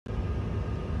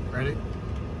Ready?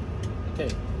 Okay.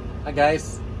 Hi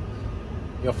guys,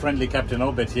 your friendly Captain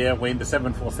Obed here. We're in the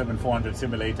 747-400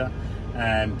 simulator,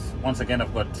 and once again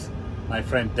I've got my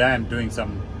friend Dan doing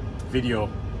some video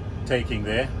taking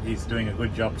there. He's doing a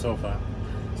good job so far.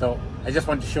 So I just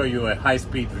want to show you a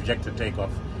high-speed rejected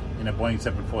takeoff in a Boeing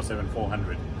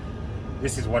 747-400.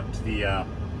 This is what the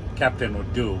captain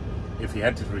would do if he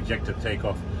had to reject a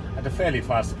takeoff at a fairly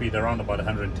fast speed, around about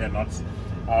 110 knots.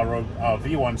 Our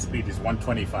V1 speed is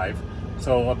 125,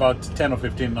 so about 10 or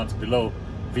 15 knots below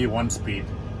V1 speed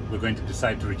we're going to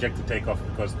decide to reject the takeoff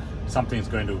because something's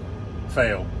going to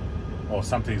fail, or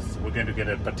we're going to get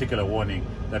a particular warning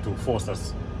that will force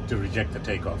us to reject the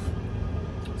takeoff.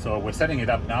 So we're setting it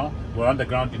up now. We're on the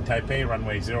ground in Taipei,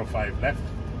 runway 05 left,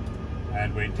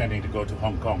 and we're intending to go to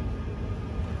Hong Kong.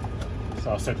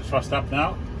 So I'll set the thrust up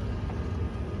now.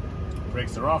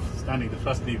 Brakes are off, standing the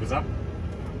thrust levers up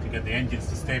to get the engines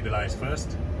to stabilize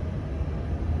first.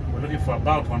 We're looking for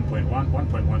about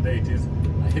 1.1, there it is.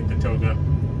 I hit the toga,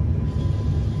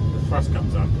 the thrust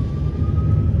comes up,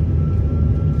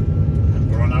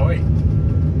 and we're on our way.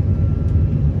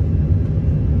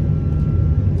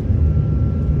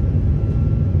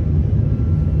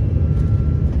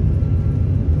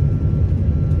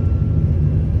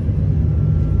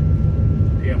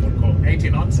 PM would call 80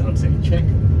 knots, I would say check.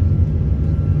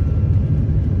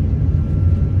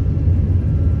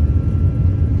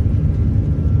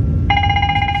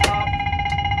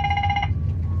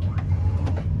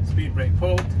 Brake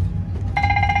pulled,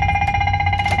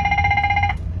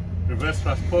 reverse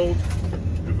thrust pulled,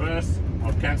 reverse,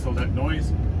 I'll cancel that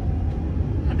noise,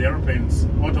 and the aeroplane's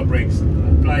auto brakes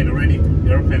applied already.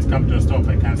 The aeroplane's come to a stop.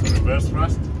 I cancel reverse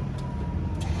thrust,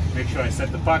 make sure I set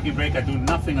the parking brake. I do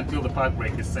nothing until the park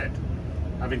brake is set.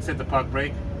 Having set the park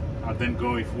brake, I'll then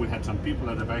go, if we had some people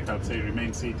at the back, I would say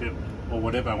remain seated or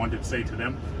whatever I wanted to say to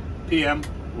them. PM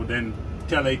would then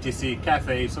tell ATC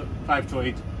Cathay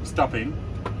 528 stopping.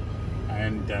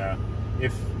 And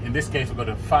if in this case we've got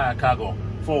a fire cargo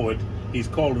forward, his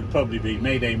call would probably be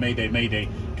Mayday, Mayday, Mayday,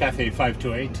 Cathay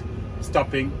 528,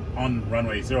 stopping on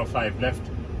runway 05 left.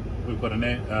 We've got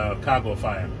a cargo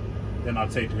fire. Then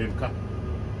I'd say to him,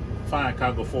 fire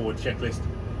cargo forward checklist,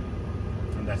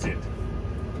 and that's it.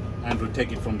 And we'll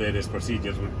take it from there. There's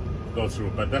procedures we'll go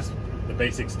through, but that's the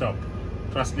basic stop.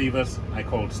 Thrust levers, I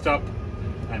called stop,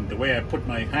 and the way I put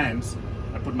my hands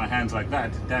like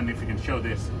that. Dan, if you can show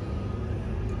this.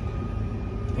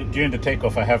 During the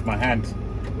takeoff I have my hand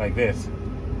like this,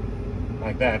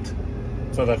 like that,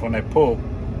 so that when I pull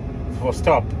for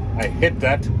stop I hit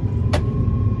that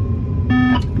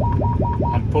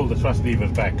and pull the thrust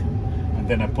levers back, and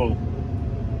then I pull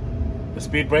the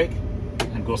speed brake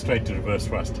and go straight to reverse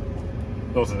thrust.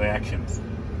 Those are the actions.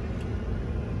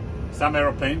 Some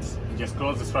aeroplanes you just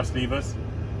close the thrust levers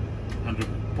and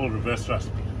pull reverse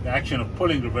thrust. The action of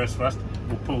pulling reverse thrust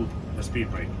will pull the speed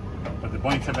brake. But the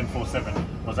Boeing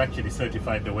 747 was actually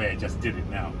certified the way I just did it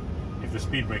now. If the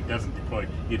speed brake doesn't deploy,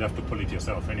 you'd have to pull it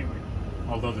yourself anyway.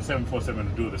 Although the 747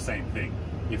 would do the same thing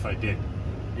if I did.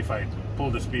 If I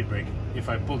pull the speed brake, if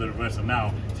I pull the reverser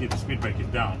now, see the speed brake is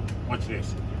down. Watch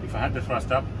this. If I had the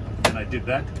thrust up, and I did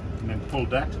that, and then pulled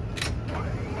that,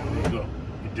 there you go,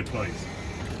 it deploys.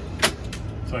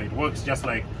 So it works just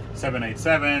like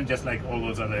 787, just like all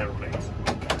those other airplanes.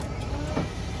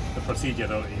 The procedure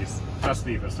though is thrust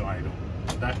lever, so I do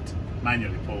that,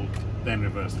 manually pull, then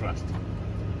reverse thrust.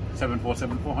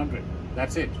 747-400.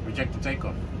 That's it. Reject the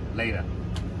takeoff. Later.